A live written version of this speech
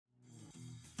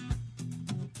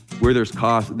where there's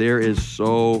cost, there is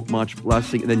so much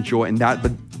blessing and then joy and that.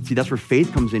 But see, that's where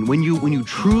faith comes in. When you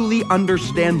truly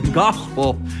understand the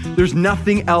gospel, there's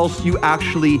nothing else you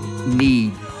actually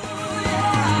need.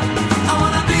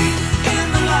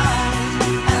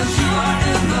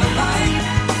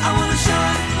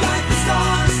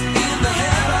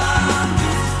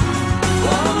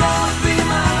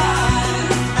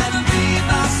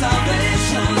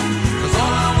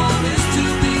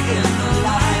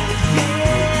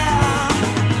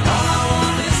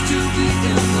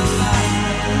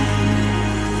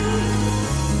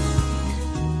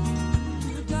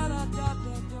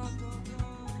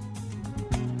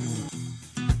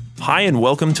 Hi, and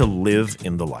welcome to Live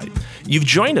in the Light. You've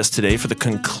joined us today for the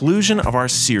conclusion of our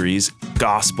series,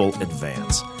 Gospel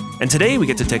Advance. And today we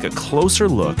get to take a closer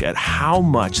look at how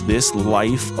much this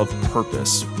life of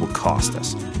purpose will cost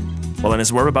us. Well, and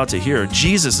as we're about to hear,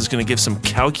 Jesus is going to give some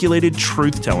calculated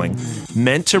truth-telling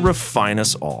meant to refine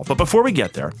us all. But before we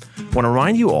get there, I want to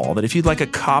remind you all that if you'd like a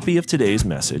copy of today's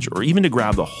message, or even to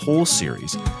grab the whole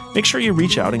series, make sure you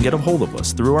reach out and get a hold of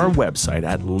us through our website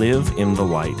at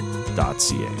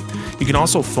liveinthelight.ca. You can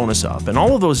also phone us up, and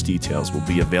all of those details will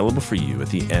be available for you at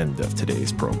the end of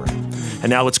today's program. And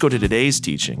now let's go to today's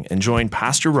teaching and join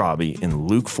Pastor Robbie in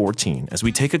Luke 14 as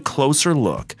we take a closer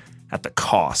look at the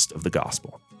cost of the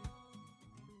gospel.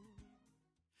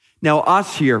 Now,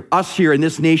 us here in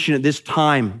this nation in this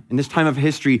time of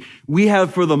history, we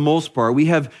have, for the most part, we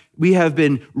have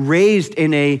been raised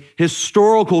in a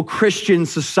historical Christian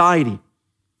society.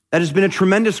 That has been a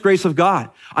tremendous grace of God.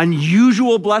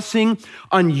 Unusual blessing,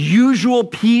 unusual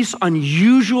peace,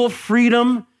 unusual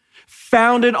freedom,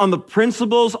 founded on the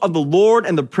principles of the Lord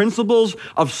and the principles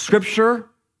of Scripture.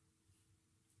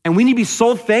 And we need to be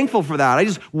so thankful for that. I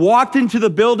just walked into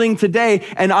the building today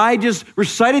and I just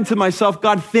recited to myself,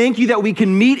 God, thank you that we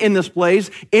can meet in this place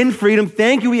in freedom.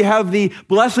 Thank you we have the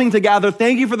blessing to gather.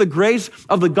 Thank you for the grace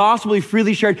of the gospel we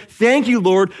freely shared. Thank you,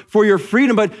 Lord, for your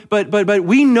freedom. But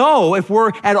we know, if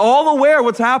we're at all aware of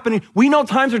what's happening, we know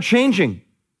times are changing.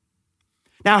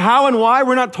 Now, how and why,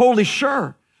 we're not totally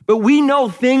sure. But we know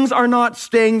things are not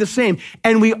staying the same.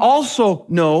 And we also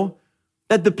know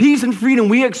that the peace and freedom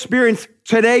we experience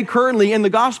today, currently in the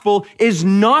gospel, is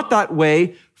not that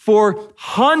way for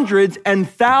hundreds and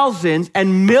thousands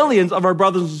and millions of our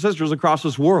brothers and sisters across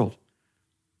this world.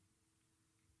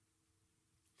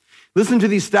 Listen to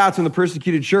these stats on the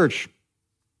persecuted church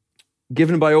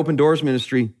given by Open Doors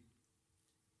Ministry. It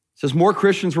says more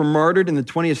Christians were martyred in the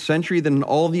 20th century than in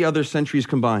all the other centuries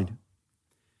combined.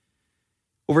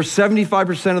 Over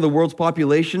 75% of the world's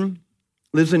population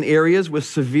lives in areas with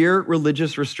severe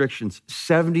religious restrictions.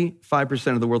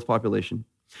 75% of the world's population.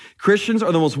 Christians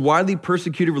are the most widely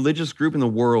persecuted religious group in the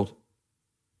world.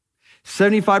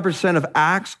 75% of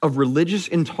acts of religious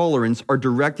intolerance are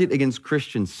directed against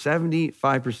Christians.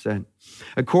 75%.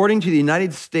 According to the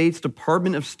United States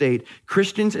Department of State,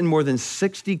 Christians in more than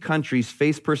 60 countries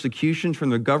face persecution from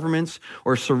their governments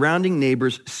or surrounding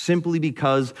neighbors simply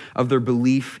because of their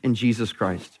belief in Jesus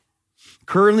Christ.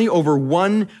 Currently, over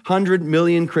 100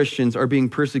 million Christians are being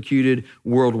persecuted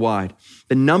worldwide.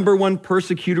 The number one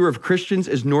persecutor of Christians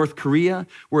is North Korea,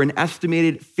 where an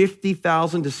estimated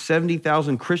 50,000 to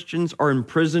 70,000 Christians are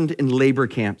imprisoned in labor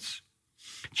camps.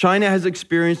 China has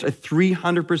experienced a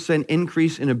 300%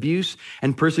 increase in abuse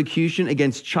and persecution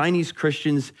against Chinese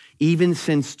Christians even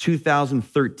since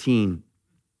 2013.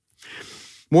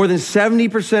 More than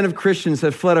 70% of Christians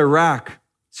have fled Iraq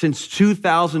since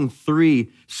 2003,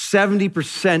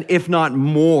 70%, if not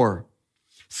more.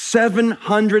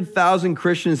 700,000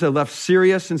 Christians have left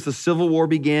Syria since the civil war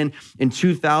began in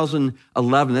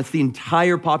 2011. That's the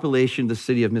entire population of the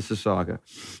city of Mississauga.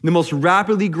 The most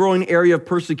rapidly growing area of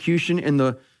persecution in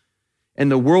the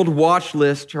World Watch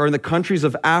List are in the countries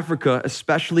of Africa,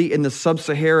 especially in the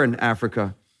sub-Saharan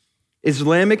Africa.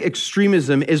 Islamic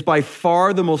extremism is by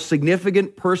far the most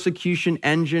significant persecution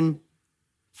engine.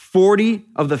 40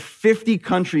 of the 50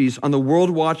 countries on the World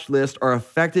Watch List are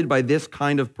affected by this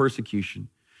kind of persecution.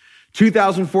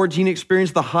 2014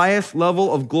 experienced the highest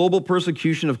level of global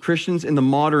persecution of Christians in the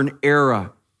modern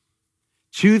era.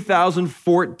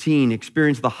 2014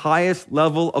 experienced the highest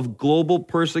level of global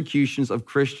persecutions of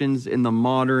Christians in the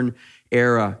modern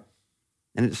era.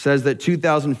 And it says that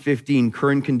 2015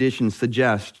 current conditions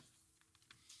suggest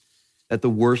that the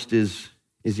worst is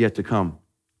yet to come.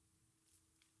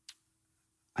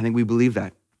 I think we believe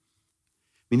that.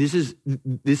 I mean,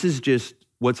 this is just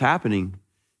what's happening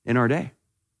in our day.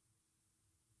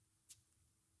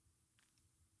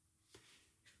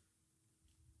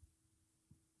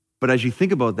 But as you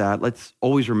think about that, let's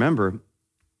always remember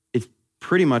it's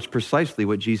pretty much precisely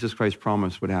what Jesus Christ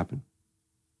promised would happen.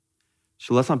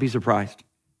 So let's not be surprised.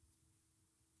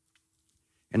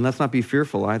 And let's not be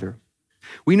fearful either.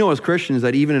 We know as Christians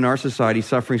that even in our society,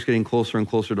 suffering is getting closer and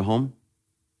closer to home.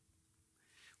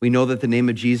 We know that the name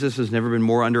of Jesus has never been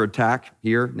more under attack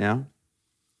here now.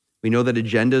 We know that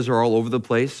agendas are all over the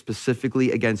place,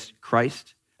 specifically against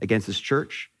Christ, against his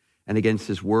church, and against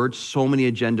his word. So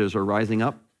many agendas are rising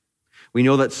up. We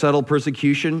know that subtle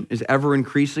persecution is ever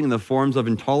increasing in the forms of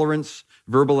intolerance,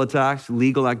 verbal attacks,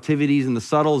 legal activities, and the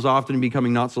subtle is often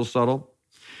becoming not so subtle.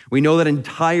 We know that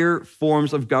entire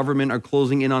forms of government are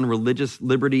closing in on religious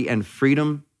liberty and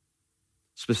freedom,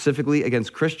 specifically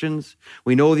against Christians.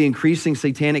 We know the increasing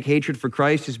satanic hatred for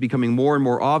Christ is becoming more and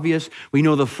more obvious. We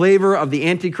know the flavor of the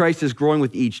Antichrist is growing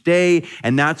with each day,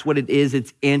 and that's what it is.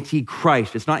 It's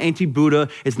Antichrist. It's not anti-Buddha.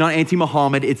 It's not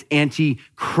anti-Muhammad. It's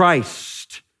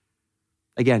Antichrist.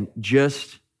 Again,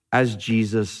 just as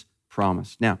Jesus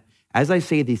promised. Now, as I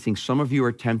say these things, some of you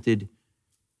are tempted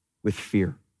with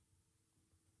fear.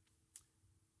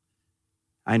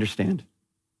 I understand.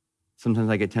 Sometimes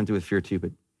I get tempted with fear too,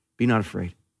 but be not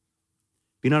afraid.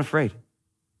 Be not afraid.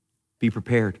 Be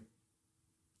prepared.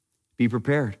 Be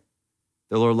prepared.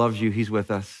 The Lord loves you. He's with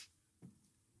us.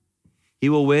 He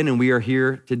will win, and we are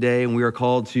here today, and we are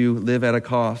called to live at a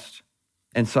cost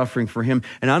and suffering for him.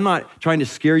 And I'm not trying to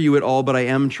scare you at all, but I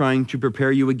am trying to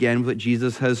prepare you again with what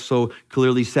Jesus has so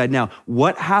clearly said. Now,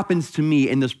 what happens to me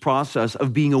in this process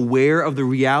of being aware of the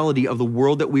reality of the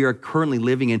world that we are currently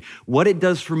living in, what it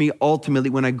does for me ultimately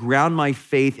when I ground my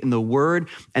faith in the word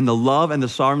and the love and the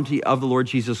sovereignty of the Lord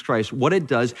Jesus Christ, what it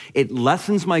does, it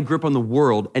lessens my grip on the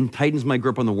world and tightens my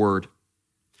grip on the word.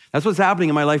 That's what's happening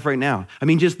in my life right now. I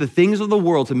mean, just the things of the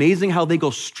world, it's amazing how they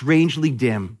go strangely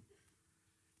dim.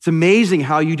 It's amazing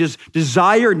how you just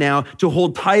desire now to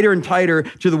hold tighter and tighter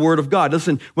to the word of God.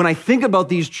 Listen, when I think about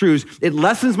these truths, it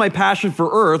lessens my passion for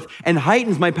earth and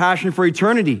heightens my passion for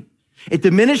eternity. It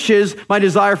diminishes my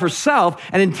desire for self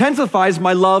and intensifies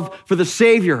my love for the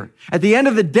Savior. At the end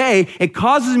of the day, it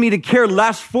causes me to care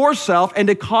less for self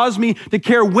and it causes me to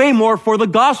care way more for the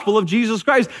gospel of Jesus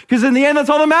Christ, because in the end,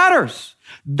 that's all that matters.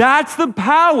 That's the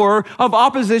power of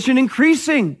opposition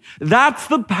increasing. That's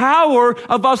the power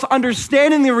of us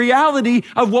understanding the reality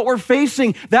of what we're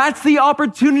facing. That's the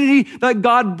opportunity that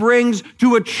God brings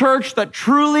to a church that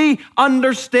truly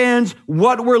understands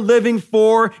what we're living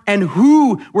for and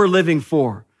who we're living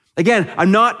for. Again,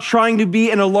 I'm not trying to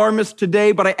be an alarmist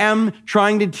today, but I am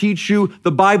trying to teach you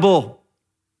the Bible.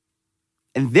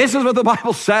 And this is what the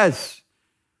Bible says.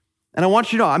 And I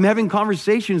want you to know, I'm having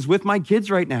conversations with my kids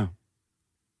right now.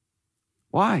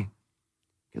 Why?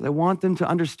 Because I want them to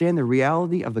understand the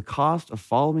reality of the cost of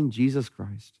following Jesus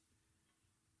Christ.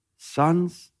 Son,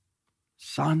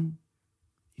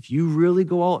 if you really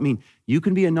go all, you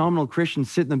can be a nominal Christian,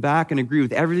 sit in the back and agree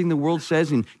with everything the world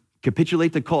says and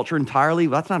capitulate to culture entirely.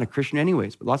 Well, that's not a Christian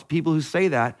anyways, but lots of people who say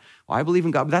that, well, I believe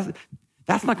in God, but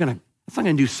that's not gonna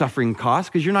do suffering costs,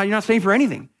 because you're not saved for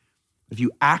anything. If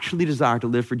you actually desire to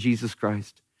live for Jesus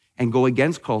Christ, and go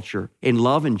against culture in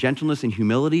love and gentleness and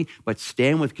humility, but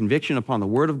stand with conviction upon the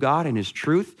word of God and his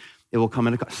truth, it will come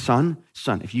in a son,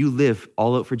 if you live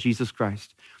all out for Jesus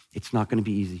Christ, it's not going to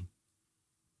be easy.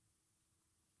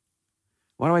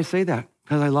 Why do I say that?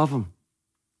 Because I love him.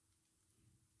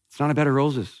 It's not a bed of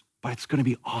roses, but it's going to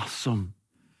be awesome.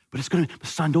 But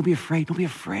son, don't be afraid. Don't be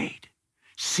afraid.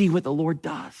 See what the Lord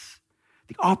does.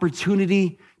 The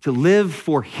opportunity to live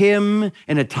for him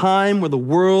in a time where the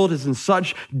world is in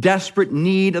such desperate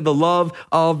need of the love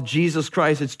of Jesus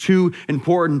Christ. It's too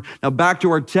important. Now back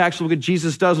to our text, look what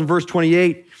Jesus does in verse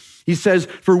 28. He says,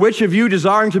 "For which of you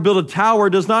desiring to build a tower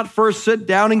does not first sit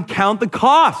down and count the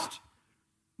cost?"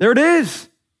 There it is.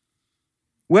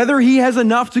 "Whether he has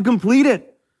enough to complete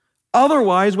it.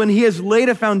 Otherwise, when he has laid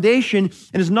a foundation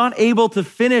and is not able to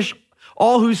finish,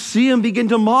 all who see him begin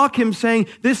to mock him, saying,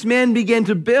 'This man began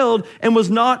to build and was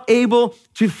not able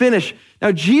to finish.'"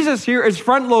 Now, Jesus here is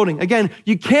front-loading. Again,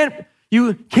 you can't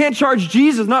charge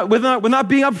Jesus with not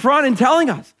being upfront and telling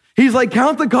us. He's like,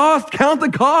 count the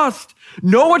cost.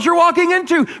 Know what you're walking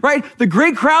into, right? The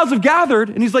great crowds have gathered,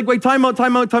 and he's like, wait, time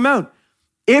out.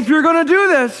 If you're going to do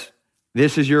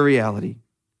this is your reality.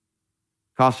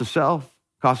 Cost of self,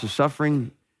 cost of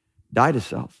suffering, die to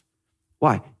self.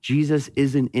 Why? Jesus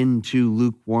isn't into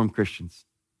lukewarm Christians.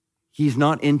 He's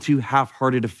not into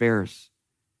half-hearted affairs.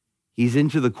 He's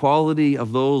into the quality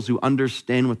of those who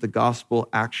understand what the gospel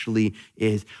actually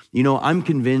is. I'm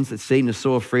convinced that Satan is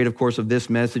so afraid, of course, of this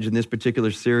message in this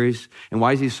particular series. And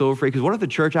why is he so afraid? Because what if the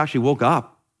church actually woke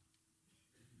up?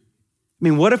 I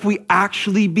mean, what if we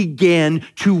actually began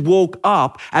to woke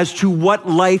up as to what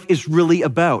life is really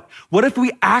about? What if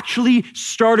we actually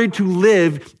started to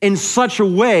live in such a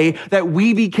way that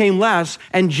we became less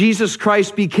and Jesus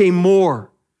Christ became more?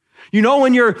 You know,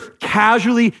 when you're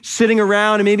casually sitting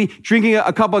around and maybe drinking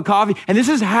a cup of coffee, and this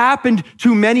has happened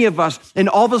to many of us, and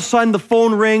all of a sudden the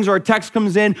phone rings or a text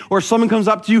comes in or someone comes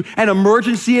up to you, an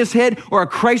emergency is hit or a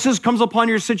crisis comes upon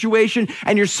your situation,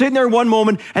 and you're sitting there one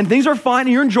moment and things are fine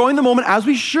and you're enjoying the moment as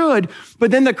we should, but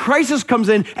then the crisis comes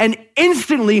in and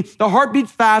instantly the heart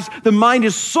beats fast, the mind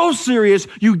is so serious,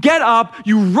 you get up,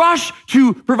 you rush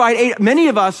to provide aid. Many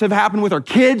of us have happened with our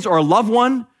kids or a loved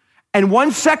one. And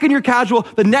 1 second you're casual,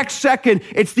 the next second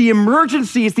it's the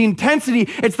emergency, it's the intensity,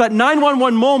 it's that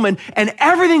 911 moment, and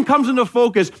everything comes into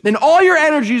focus, and all your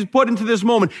energy is put into this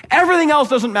moment. Everything else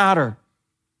doesn't matter.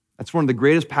 That's one of the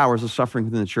greatest powers of suffering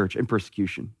within the church and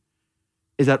persecution,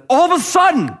 is that all of a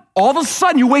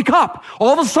sudden you wake up,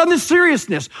 all of a sudden the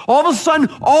seriousness, all of a sudden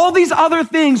all these other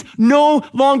things no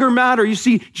longer matter. You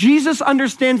see, Jesus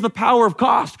understands the power of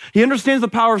cost. He understands the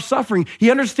power of suffering.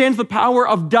 He understands the power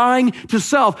of dying to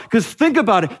self. Because think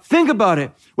about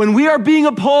it. When we are being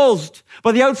opposed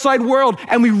by the outside world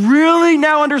and we really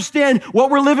now understand what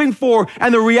we're living for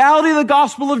and the reality of the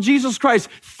gospel of Jesus Christ,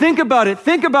 think about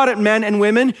it, men and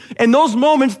women. In those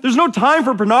moments, there's no time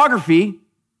for pornography.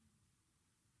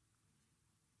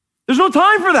 There's no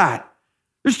time for that.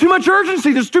 There's too much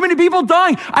urgency. There's too many people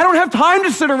dying. I don't have time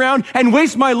to sit around and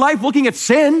waste my life looking at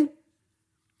sin.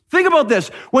 Think about this.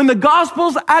 When the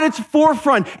gospel's at its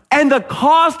forefront and the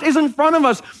cost is in front of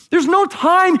us, there's no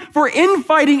time for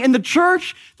infighting in the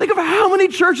church. Think of how many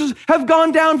churches have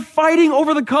gone down fighting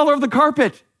over the color of the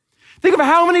carpet. Think of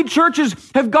how many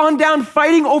churches have gone down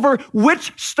fighting over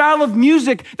which style of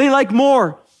music they like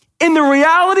more. In the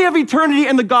reality of eternity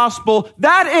and the gospel,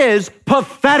 that is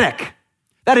pathetic.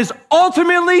 That is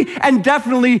ultimately and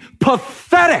definitely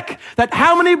pathetic. That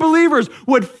how many believers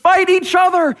would fight each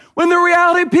other when the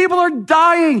reality people are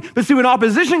dying. But see, when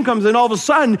opposition comes in, all of a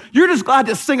sudden, you're just glad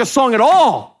to sing a song at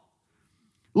all,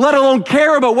 let alone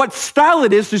care about what style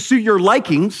it is to suit your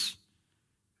likings.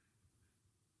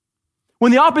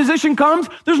 When the opposition comes,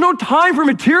 there's no time for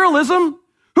materialism.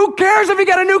 Who cares if you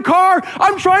get a new car?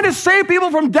 I'm trying to save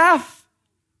people from death.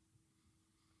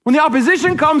 When the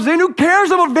opposition comes in, who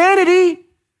cares about vanity?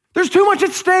 There's too much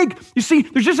at stake. You see,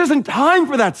 there just isn't time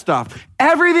for that stuff.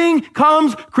 Everything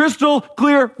comes crystal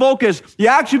clear focus. You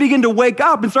actually begin to wake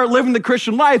up and start living the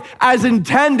Christian life as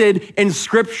intended in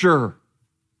Scripture.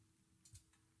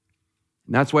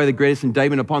 And that's why the greatest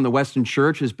indictment upon the Western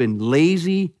church has been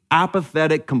lazy,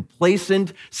 apathetic,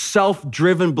 complacent,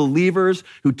 self-driven believers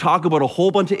who talk about a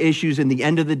whole bunch of issues and at the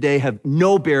end of the day have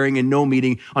no bearing and no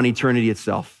meaning on eternity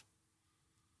itself.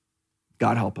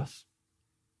 God help us.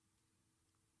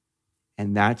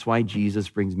 And that's why Jesus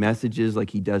brings messages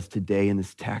like he does today in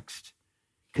this text,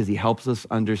 because he helps us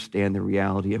understand the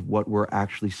reality of what we're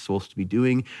actually supposed to be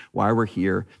doing, why we're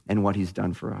here, and what he's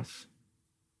done for us.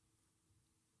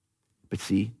 But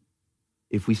see,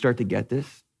 if we start to get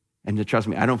this, and trust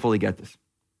me, I don't fully get this,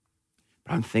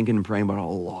 but I'm thinking and praying about it a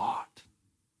lot,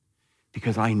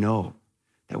 because I know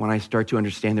that when I start to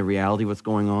understand the reality of what's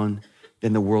going on,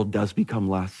 then the world does become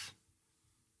less,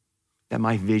 that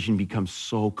my vision becomes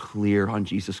so clear on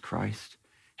Jesus Christ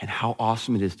and how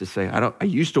awesome it is to say, I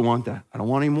used to want that. I don't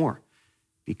want any more,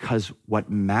 because what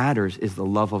matters is the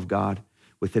love of God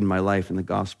within my life and the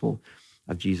gospel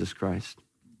of Jesus Christ.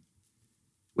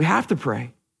 We have to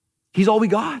pray. He's all we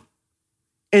got.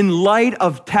 In light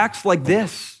of texts like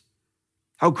this,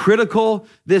 how critical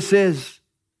this is.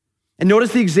 And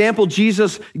notice the example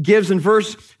Jesus gives in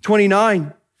verse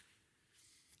 29.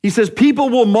 He says, people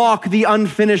will mock the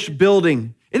unfinished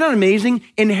building. Isn't that amazing?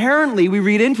 Inherently, we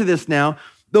read into this now,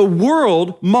 the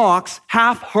world mocks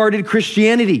half-hearted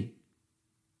Christianity.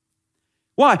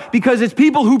 Why? Because it's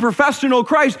people who profess to know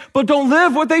Christ, but don't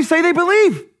live what they say they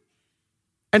believe.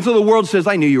 And so the world says,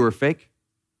 I knew you were fake.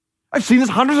 I've seen this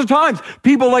hundreds of times.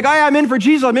 People are like, I'm in for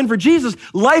Jesus.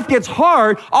 Life gets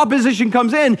hard. Opposition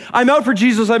comes in. I'm out for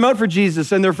Jesus.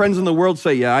 And their friends in the world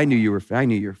say, yeah, I knew you were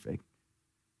fake.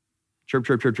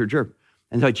 Chirp.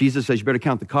 And like Jesus says, you better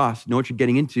count the cost. Know what you're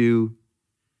getting into.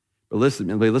 But listen,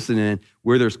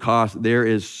 where there's cost, there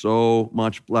is so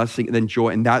much blessing and then joy.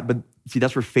 And see,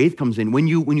 that's where faith comes in. When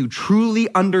you truly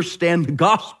understand the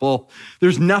gospel,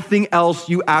 there's nothing else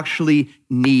you actually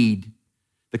need.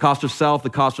 The cost of self, the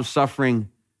cost of suffering.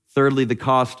 Thirdly, the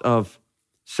cost of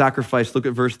sacrifice. Look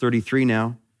at verse 33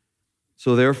 now.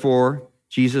 So therefore,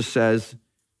 Jesus says,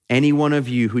 any one of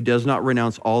you who does not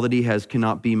renounce all that he has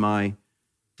cannot be my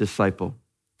disciple.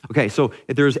 Okay, so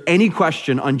if there's any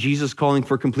question on Jesus calling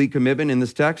for complete commitment in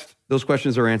this text, those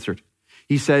questions are answered.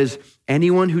 He says,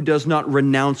 anyone who does not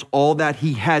renounce all that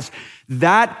he has.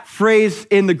 That phrase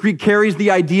in the Greek carries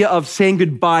the idea of saying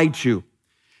goodbye to,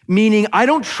 meaning I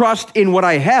don't trust in what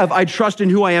I have, I trust in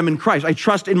who I am in Christ. I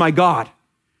trust in my God.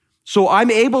 So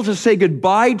I'm able to say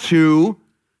goodbye to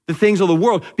the things of the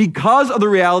world because of the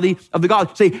reality of the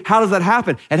God. Say, how does that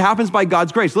happen? It happens by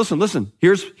God's grace. Listen.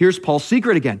 Here's Paul's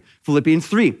secret again. Philippians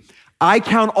 3. I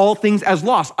count all things as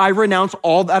loss. I renounce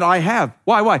all that I have.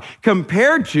 Why?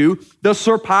 Compared to the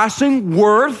surpassing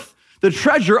worth, the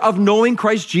treasure of knowing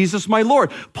Christ Jesus my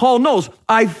Lord. Paul knows,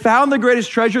 I found the greatest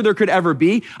treasure there could ever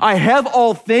be. I have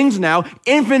all things now,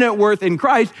 infinite worth in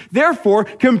Christ. Therefore,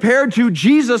 compared to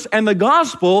Jesus and the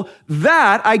gospel,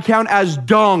 that I count as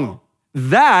dung.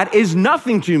 That is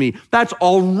nothing to me. That's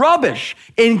all rubbish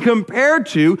in compared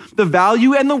to the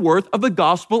value and the worth of the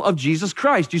gospel of Jesus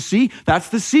Christ. You see, that's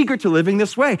the secret to living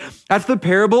this way. That's the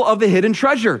parable of the hidden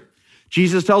treasure.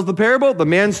 Jesus tells the parable, the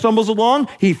man stumbles along,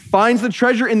 he finds the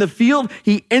treasure in the field,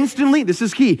 he instantly, this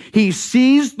is key, he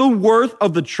sees the worth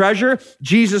of the treasure,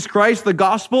 Jesus Christ, the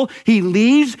gospel, he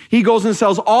leaves, he goes and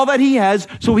sells all that he has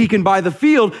so he can buy the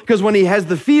field, because when he has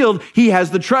the field, he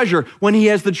has the treasure. When he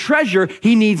has the treasure,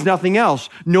 he needs nothing else.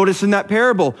 Notice in that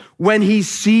parable, when he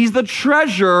sees the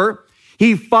treasure,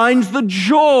 he finds the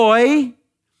joy.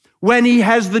 When he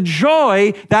has the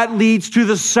joy, that leads to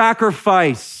the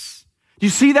sacrifice. Do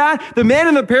you see that? The man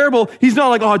in the parable, he's not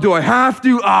like, oh, do I have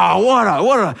to?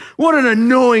 What an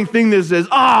annoying thing this is.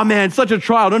 Oh man, such a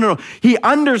trial. No. He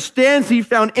understands he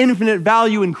found infinite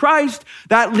value in Christ.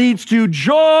 That leads to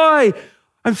joy.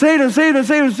 I'm saved.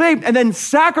 And then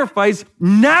sacrifice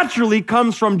naturally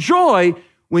comes from joy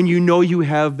when you know you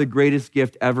have the greatest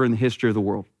gift ever in the history of the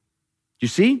world. Do you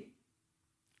see?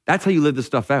 That's how you live this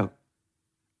stuff out.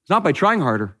 It's not by trying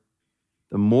harder.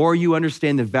 The more you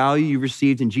understand the value you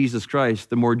received in Jesus Christ,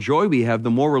 the more joy we have,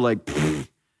 the more we're like,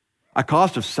 a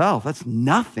cost of self, that's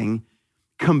nothing.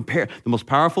 The most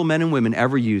powerful men and women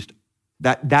ever used,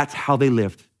 that's how they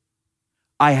lived.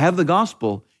 I have the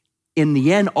gospel. In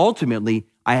the end, ultimately,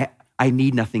 I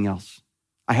need nothing else.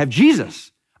 I have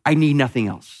Jesus. I need nothing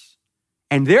else.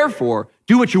 And therefore,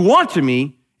 do what you want to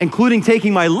me, including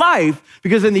taking my life,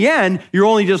 because in the end, you're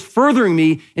only just furthering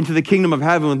me into the kingdom of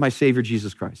heaven with my Savior,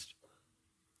 Jesus Christ.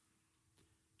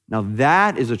 Now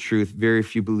that is a truth very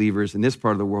few believers in this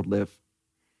part of the world live.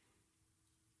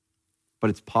 But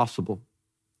it's possible.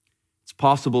 It's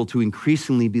possible to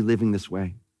increasingly be living this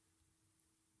way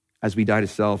as we die to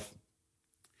self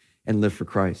and live for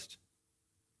Christ.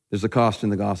 There's a cost in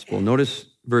the gospel. Notice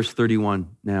verse 31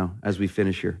 now as we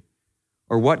finish here.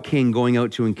 Or what king going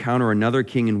out to encounter another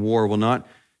king in war will not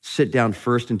sit down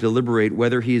first and deliberate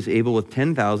whether he is able with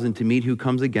 10,000 to meet who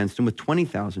comes against him with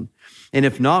 20,000. And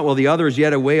if not, while the other is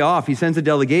yet a way off, he sends a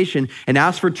delegation and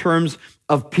asks for terms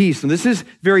of peace. And this is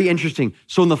very interesting.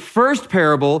 So in the first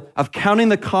parable of counting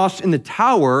the cost in the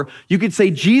tower, you could say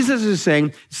Jesus is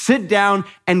saying, sit down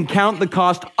and count the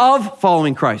cost of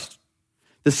following Christ.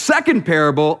 The second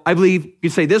parable, I believe you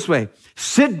could say this way,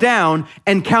 sit down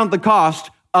and count the cost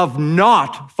of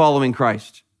not following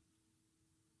Christ.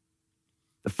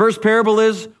 The first parable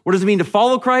is, what does it mean to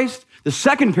follow Christ? The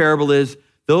second parable is,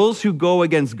 those who go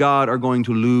against God are going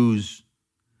to lose.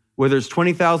 Whether it's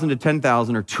 20,000 to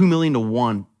 10,000 or 2 million to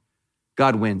 1,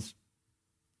 God wins.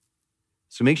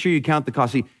 So make sure you count the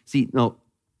cost. No,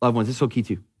 loved ones, this is so key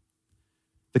too.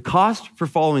 The cost for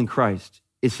following Christ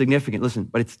is significant, listen,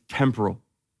 but it's temporal.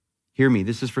 Hear me,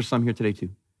 this is for some here today too.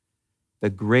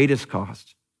 The greatest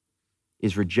cost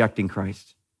is rejecting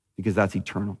Christ because that's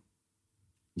eternal.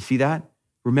 You see that?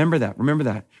 Remember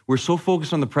that. We're so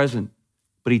focused on the present,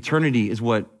 but eternity is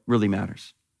what really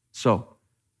matters. So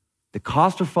the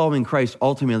cost of following Christ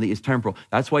ultimately is temporal.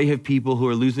 That's why you have people who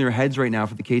are losing their heads right now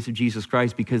for the case of Jesus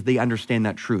Christ because they understand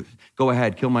that truth. Go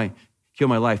ahead, kill my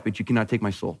life, but you cannot take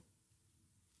my soul.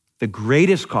 The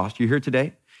greatest cost, you hear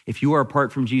today, if you are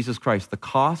apart from Jesus Christ, the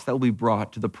cost that will be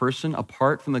brought to the person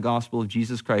apart from the gospel of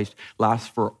Jesus Christ lasts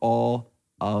for all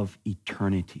of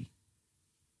eternity.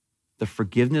 The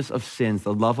forgiveness of sins,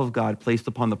 the love of God placed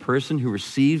upon the person who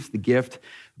receives the gift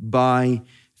by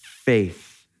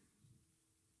faith.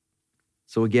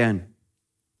 So again,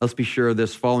 let's be sure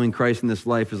this following Christ in this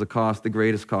life is a cost. The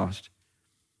greatest cost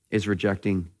is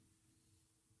rejecting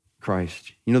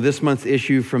Christ. You know, this month's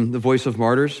issue from the Voice of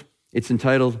Martyrs, it's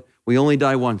entitled, We Only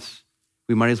Die Once.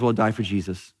 We might as well die for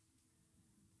Jesus.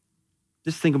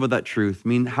 Just think about that truth. I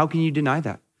mean, how can you deny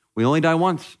that? We only die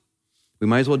once. We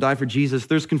might as well die for Jesus.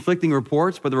 There's conflicting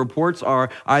reports, but the reports are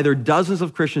either dozens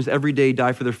of Christians every day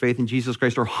die for their faith in Jesus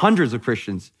Christ or hundreds of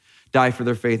Christians die for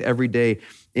their faith every day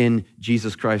in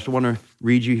Jesus Christ. I want to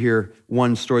read you here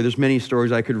one story. There's many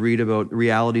stories I could read about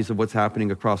realities of what's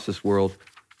happening across this world.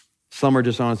 Some are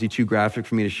just honestly too graphic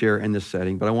for me to share in this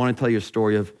setting, but I want to tell you a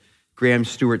story of Graham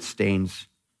Stewart Staines.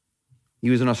 He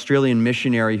was an Australian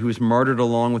missionary who was martyred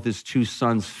along with his two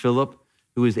sons, Philip,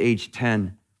 who was age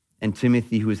 10, and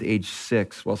Timothy, who was age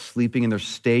 6, while sleeping in their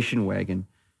station wagon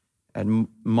at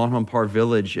Monhampar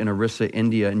village in Orissa,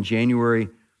 India in January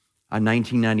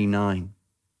 1999.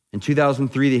 In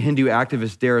 2003, the Hindu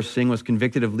activist Dara Singh was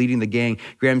convicted of leading the gang.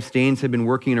 Graham Staines had been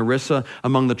working in Orissa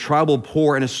among the tribal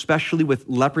poor and especially with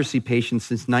leprosy patients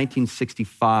since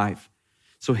 1965.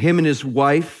 So him and his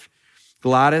wife,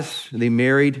 Gladys, they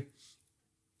met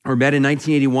in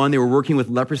 1981. They were working with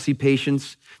leprosy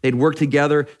patients. They'd worked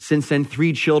together since then.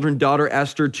 3 children, daughter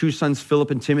Esther, 2 sons,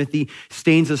 Philip and Timothy.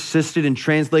 Staines assisted in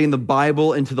translating the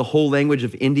Bible into the whole language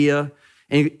of India,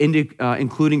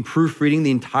 including proofreading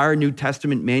the entire New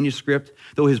Testament manuscript.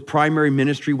 Though his primary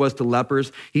ministry was to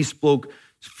lepers, he spoke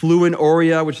fluent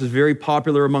Oriya, which is very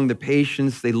popular among the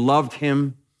patients. They loved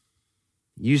him.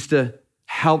 He used to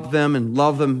help them and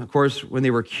love them, of course, when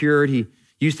they were cured. He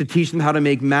used to teach them how to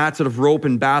make mats out of rope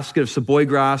and basket of saboy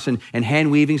grass and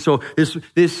hand weaving. So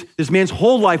this man's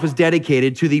whole life was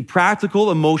dedicated to the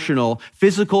practical, emotional,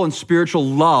 physical, and spiritual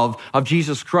love of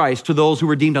Jesus Christ to those who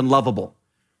were deemed unlovable.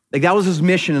 Like that was his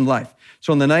mission in life.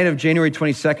 So on the night of January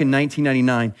 22nd,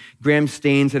 1999, Graham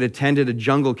Staines had attended a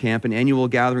jungle camp, an annual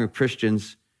gathering of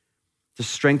Christians to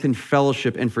strengthen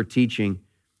fellowship and for teaching.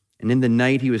 And in the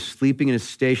night, he was sleeping in his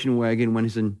station wagon when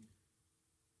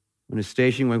his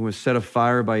station wagon was set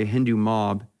afire by a Hindu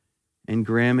mob, and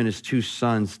Graham and his 2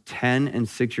 sons, 10 and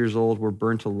 6 years old, were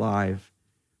burnt alive,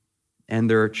 and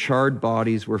their charred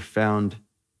bodies were found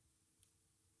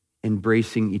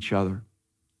embracing each other.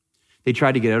 They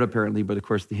tried to get out, apparently, but of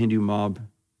course the Hindu mob,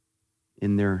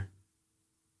 in their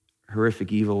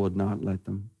horrific evil, would not let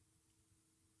them.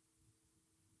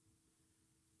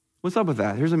 What's up with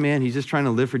that? Here's a man, he's just trying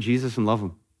to live for Jesus and love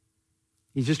him.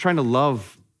 He's just trying to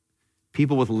love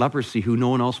people with leprosy who no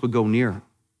one else would go near,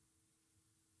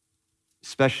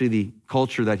 especially the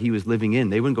culture that he was living in.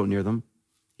 They wouldn't go near them.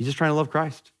 He's just trying to love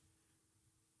Christ.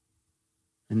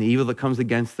 And the evil that comes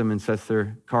against them and sets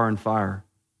their car on fire.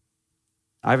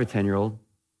 I have a 10-year-old.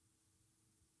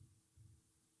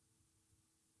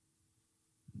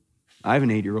 I have an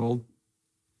 8-year-old.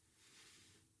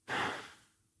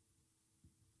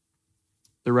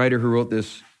 The writer who wrote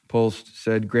this post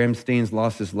said, Graham Staines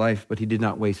lost his life, but he did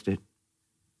not waste it.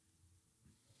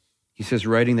 He says,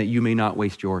 writing that you may not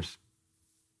waste yours.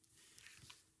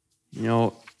 You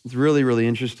know, it's really, really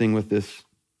interesting with this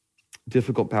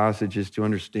difficult passage is to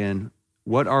understand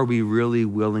what are we really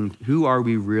willing, who are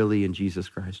we really in Jesus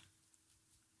Christ?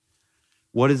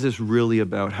 What is this really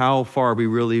about? How far are we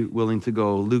really willing to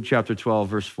go? Luke chapter 12,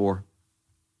 verse 4.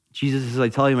 Jesus says, I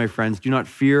tell you, my friends, do not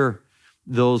fear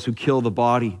those who kill the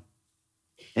body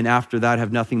and after that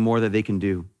have nothing more that they can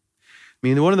do. I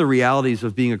mean, one of the realities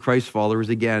of being a Christ follower is,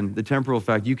 again, the temporal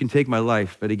fact, you can take my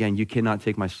life, but again, you cannot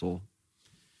take my soul.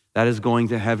 That is going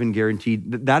to heaven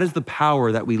guaranteed. That is the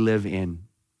power that we live in.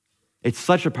 It's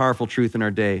such a powerful truth in our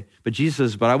day. But Jesus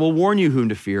says, but I will warn you whom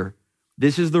to fear.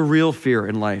 This is the real fear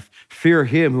in life. Fear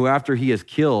him who after he is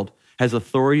killed has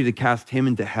authority to cast him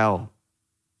into hell.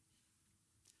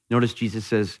 Notice Jesus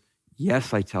says,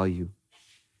 yes, I tell you.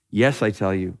 Yes, I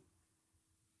tell you.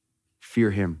 Fear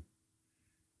him.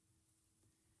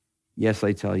 Yes,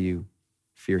 I tell you,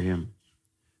 fear him.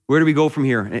 Where do we go from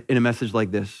here in a message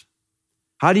like this?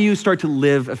 How do you start to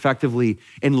live effectively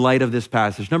in light of this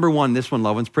passage? Number one, this one,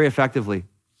 loved ones, pray effectively.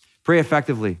 Pray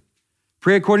effectively.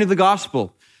 Pray according to the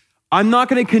gospel. I'm not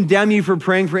going to condemn you for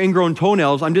praying for ingrown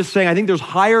toenails. I'm just saying I think there's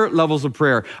higher levels of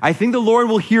prayer. I think the Lord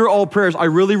will hear all prayers. I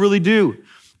really, really do.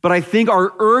 But I think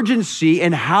our urgency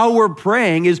and how we're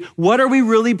praying is, what are we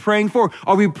really praying for?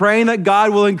 Are we praying that God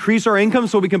will increase our income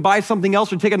so we can buy something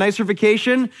else or take a nicer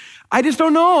vacation? I just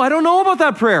don't know. I don't know about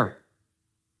that prayer.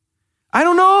 I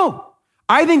don't know.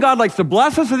 I think God likes to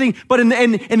bless us. But in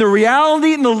the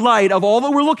reality and the light of all that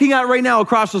we're looking at right now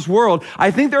across this world, I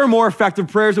think there are more effective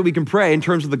prayers that we can pray in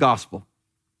terms of the gospel.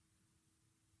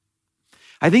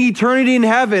 I think eternity in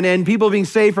heaven and people being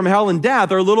saved from hell and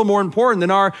death are a little more important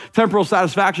than our temporal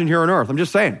satisfaction here on earth. I'm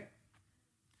just saying.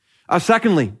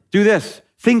 Secondly, do this.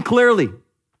 Think clearly.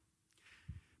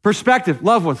 Perspective,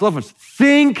 loved ones,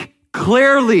 think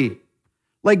clearly.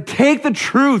 Like, take the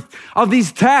truth of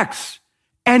these texts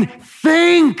and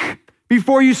think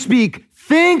before you speak.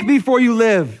 Think before you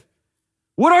live.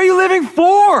 What are you living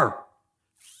for?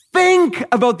 Think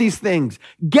about these things.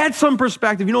 Get some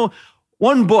perspective. You know,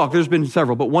 One book, there's been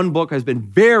several, but one book has been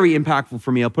very impactful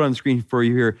for me. I'll put it on the screen for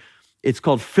you here. It's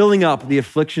called Filling Up the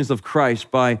Afflictions of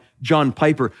Christ by John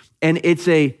Piper. And it's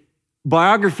a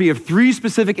biography of 3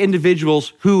 specific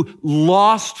individuals who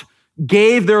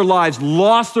gave their lives,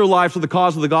 lost their lives for the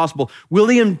cause of the gospel.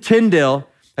 William Tyndale,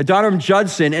 Adoniram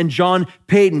Judson, and John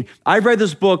Paton. I've read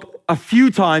this book a few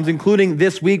times, including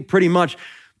this week pretty much.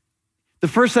 The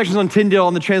first section is on Tyndale,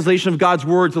 on the translation of God's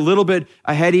words, a little bit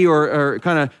heady or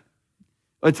kind of,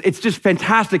 it's just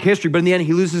fantastic history, but in the end,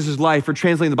 he loses his life for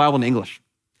translating the Bible into English.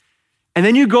 And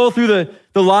then you go through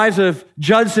the lives of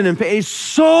Judson and Paton. It's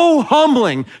so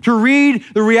humbling to read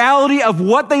the reality of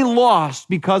what they lost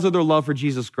because of their love for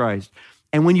Jesus Christ.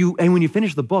 And when you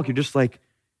finish the book, you're just like,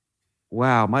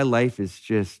 wow, my life is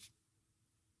just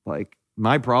like,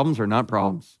 my problems are not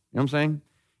problems. You know what I'm saying?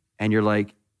 And you're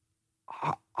like,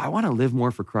 I want to live more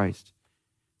for Christ.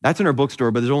 That's in our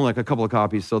bookstore, but there's only like a couple of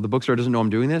copies. So the bookstore doesn't know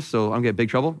I'm doing this, so I'm gonna get big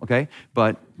trouble, okay?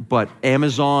 But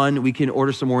Amazon, we can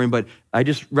order some more in, but I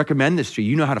just recommend this to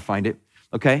you. You know how to find it,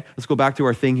 okay? Let's go back to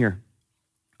our thing here.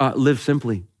 Live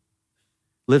simply.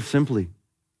 Live simply.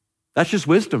 That's just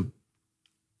wisdom.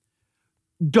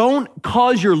 Don't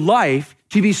cause your life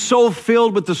to be so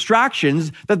filled with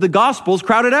distractions that the gospel's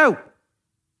crowded out.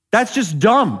 That's just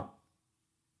dumb.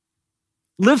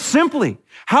 Live simply.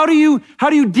 How do you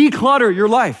declutter your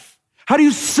life? How do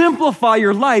you simplify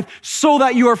your life so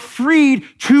that you are freed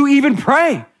to even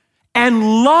pray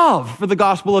and love for the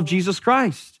gospel of Jesus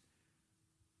Christ?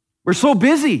 We're so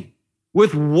busy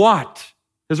with what?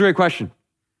 Here's a great question.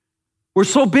 We're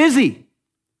so busy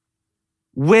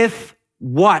with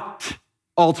what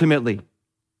ultimately?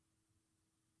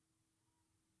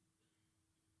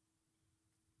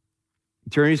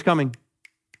 Eternity's coming.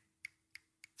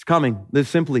 It's coming. Live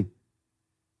simply.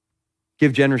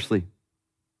 Give generously.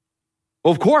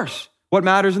 Well, of course. What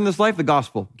matters in this life? The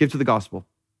gospel. Give to the gospel.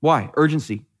 Why?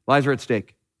 Urgency. Lives are at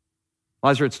stake.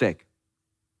 Lives are at stake.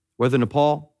 Whether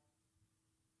Nepal,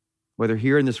 whether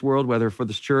here in this world, whether for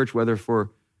this church, whether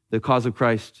for the cause of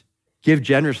Christ, give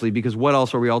generously, because what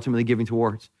else are we ultimately giving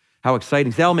towards? How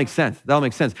exciting. That'll make sense. That'll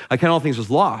make sense. I count all things as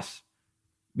loss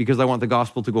because I want the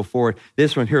gospel to go forward.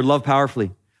 This one here, love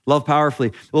powerfully. Love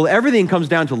powerfully. Well, everything comes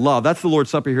down to love. That's the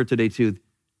Lord's Supper here today too.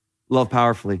 Love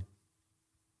powerfully.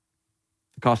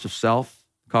 The cost of self,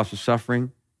 the cost of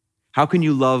suffering. How can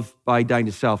you love by dying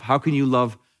to self? How can you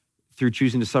love through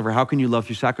choosing to suffer? How can you love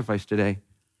through sacrifice today?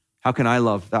 How can I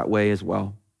love that way as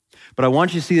well? But I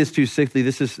want you to see this too, sixthly.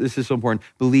 This is so important.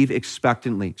 Believe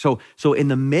expectantly. So in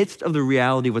the midst of the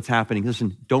reality of what's happening,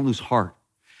 listen, don't lose heart.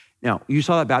 Now, you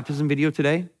saw that baptism video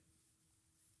today?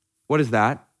 What is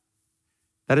that?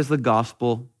 That is the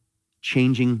gospel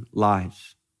changing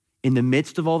lives. In the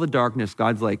midst of all the darkness,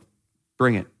 God's like,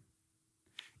 bring it.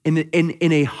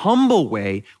 In a humble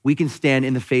way, we can stand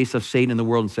in the face of Satan and the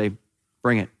world and say,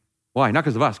 bring it. Why? Not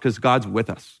because of us, because God's with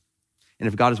us. And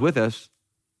if God is with us,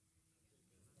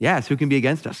 yes, who can be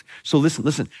against us? So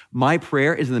listen. My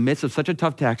prayer is in the midst of such a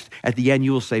tough text, at the end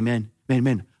you will say, man,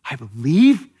 I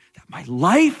believe that my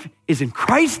life is in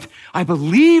Christ. I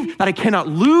believe that I cannot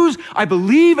lose. I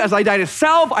believe as I die to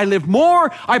self, I live more.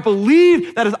 I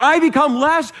believe that as I become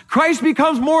less, Christ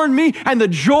becomes more in me, and the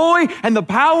joy and the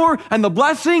power and the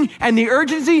blessing and the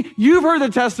urgency. You've heard the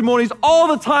testimonies all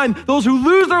the time. Those who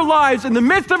lose their lives in the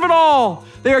midst of it all,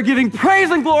 they are giving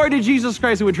praise and glory to Jesus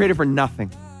Christ, who would trade it for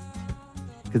nothing.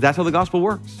 Because that's how the gospel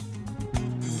works.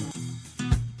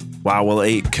 Wow, well,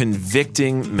 a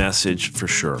convicting message for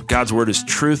sure. God's word is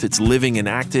truth, it's living and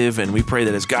active, and we pray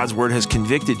that as God's word has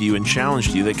convicted you and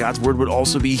challenged you, that God's word would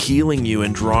also be healing you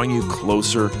and drawing you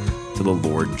closer to the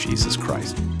Lord Jesus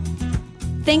Christ.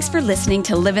 Thanks for listening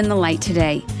to Live in the Light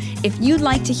today. If you'd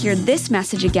like to hear this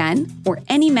message again, or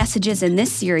any messages in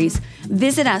this series,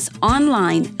 visit us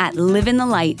online at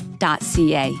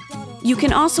liveinthelight.ca. You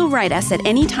can also write us at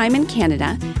any time in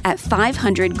Canada at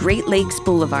 500 Great Lakes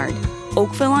Boulevard,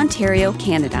 Oakville, Ontario,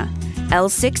 Canada,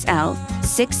 L6L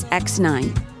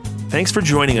 6X9. Thanks for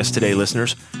joining us today,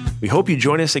 listeners. We hope you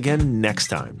join us again next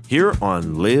time here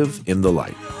on Live in the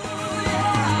Light.